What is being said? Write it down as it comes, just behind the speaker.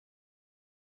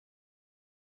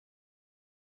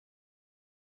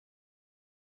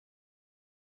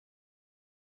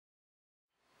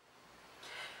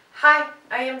Hi,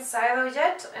 I am Zayda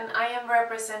and I am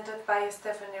represented by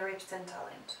Stephanie Ripstein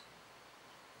Talent.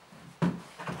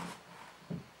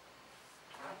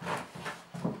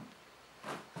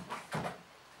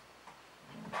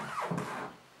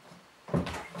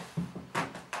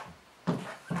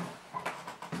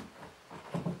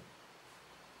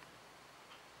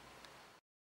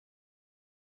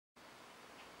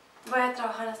 Voy a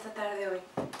trabajar hasta tarde hoy.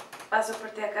 Paso por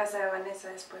ti a casa de Vanessa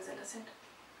después de la cena.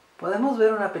 ¿Podemos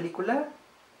ver una película?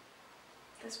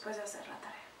 Después de hacer la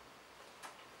tarea.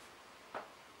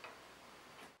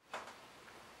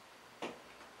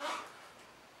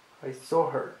 I saw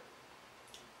her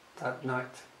that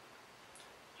night.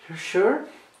 You're sure?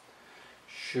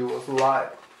 She was alive.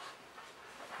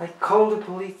 I called the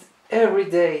police every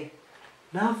day.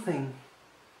 Nothing.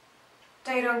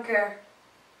 They don't care.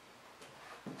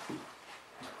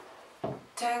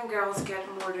 10 girls get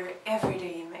murdered every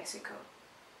day in Mexico.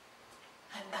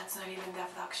 And that's not even the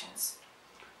abductions.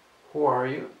 Who are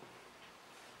you?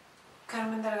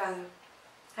 Carmen Delgado.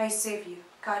 I saved you.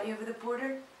 Got you over the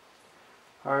border.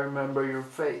 I remember your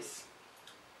face.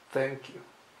 Thank you.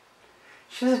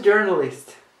 She's a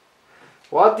journalist.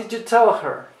 What did you tell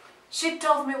her? She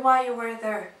told me why you were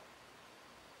there.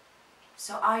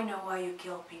 So I know why you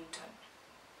killed Pinton.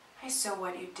 I saw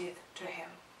what you did to him.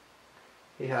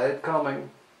 He had it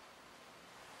coming.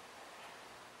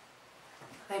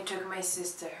 They took my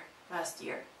sister last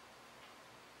year.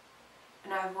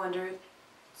 And I've wondered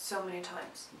so many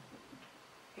times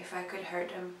if I could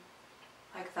hurt him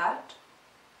like that.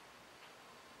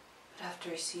 But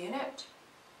after seeing it,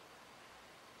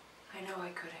 I know I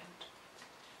couldn't.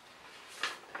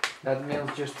 That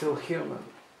means you're still human.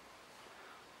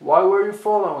 Why were you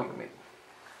following me?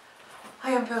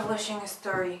 I am publishing a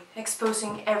story,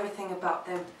 exposing everything about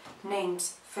them,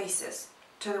 names, faces,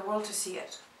 to the world to see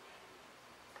it.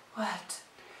 What?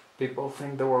 People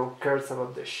think the world cares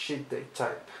about the shit they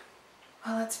type.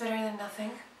 Well, that's better than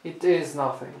nothing. It is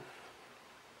nothing.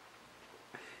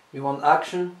 You want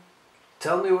action?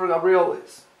 Tell me where Gabriel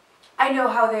is. I know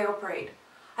how they operate.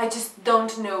 I just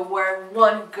don't know where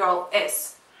one girl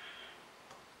is.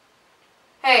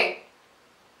 Hey,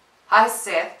 I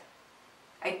said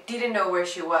I didn't know where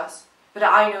she was, but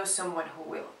I know someone who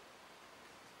will.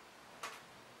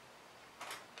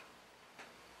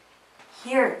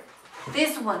 Here,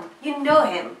 this one, you know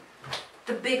him.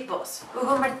 The big boss,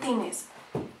 Hugo Martinez.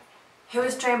 He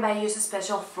was trained by US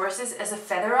Special Forces as a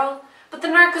federal, but the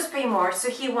narcos pay more, so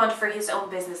he went for his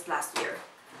own business last year.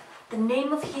 The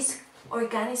name of his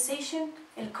organization?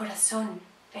 El Corazón,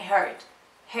 a heart,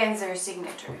 hence their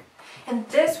signature. And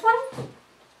this one?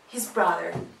 His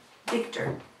brother,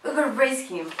 Victor. Hugo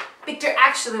raised him. Victor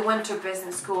actually went to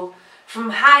business school. From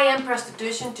high-end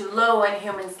prostitution to low-end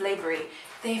human slavery.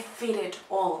 They feed it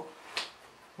all.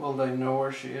 Will they know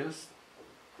where she is?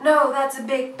 No, that's a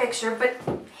big picture, but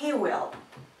he will.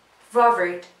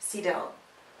 Robert Siedel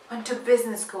went to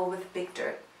business school with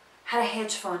Victor, had a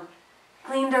hedge fund,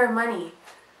 cleaned our money.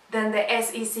 Then the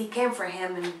SEC came for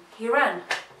him and he ran.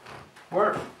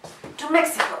 Where? To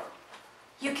Mexico.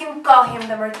 You can call him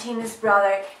the Martinez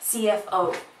brother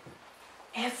CFO.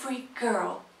 Every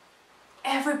girl,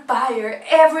 every buyer,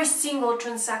 every single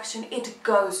transaction, it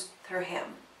goes through him.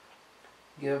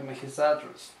 Give me his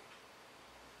address.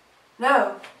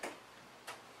 No.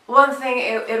 One thing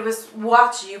it was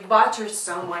watch you butcher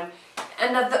someone,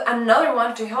 and another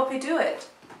one to help you do it.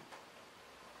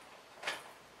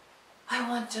 I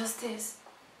want justice,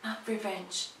 not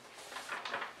revenge.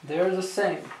 They're the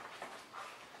same.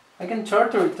 I can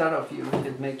torture it out of you if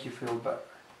it makes you feel better.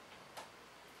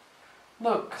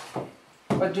 Look,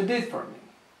 what you did for me.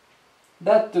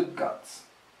 That took guts,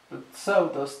 but so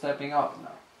does stepping up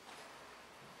now.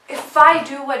 If I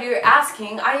do what you're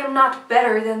asking, I am not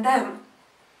better than them.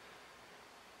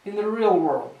 In the real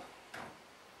world,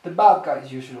 the bad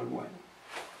guys usually win.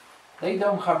 They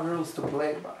don't have rules to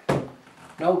play by.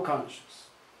 No conscience,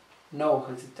 no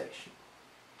hesitation.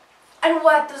 And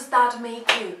what does that make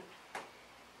you?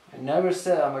 I never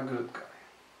said I'm a good guy.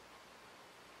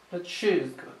 But she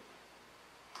is good.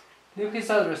 Leave his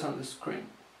address on the screen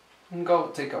and go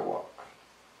take a walk.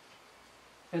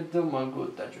 It'll do more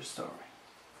good than your story.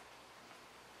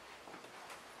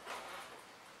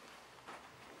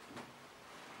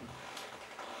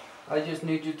 I just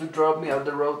need you to drop me on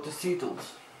the road to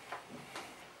Seattle's.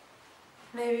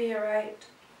 Maybe you're right.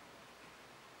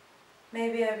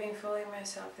 Maybe I've been fooling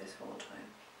myself this whole time.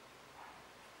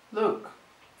 Look,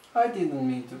 I didn't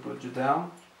mean to put you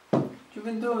down. You've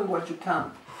been doing what you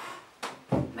can.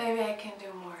 Maybe I can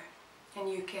do more,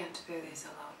 and you can't do this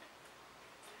alone.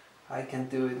 I can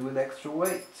do it with extra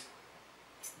weight.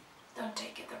 Don't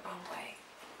take it the wrong way.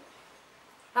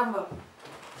 Rambo,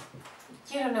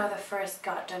 you don't know the first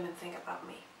goddamn thing about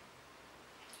me.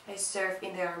 I served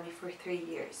in the army for 3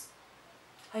 years.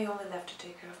 I only left to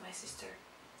take care of my sister.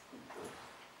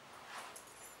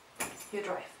 You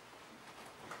drive.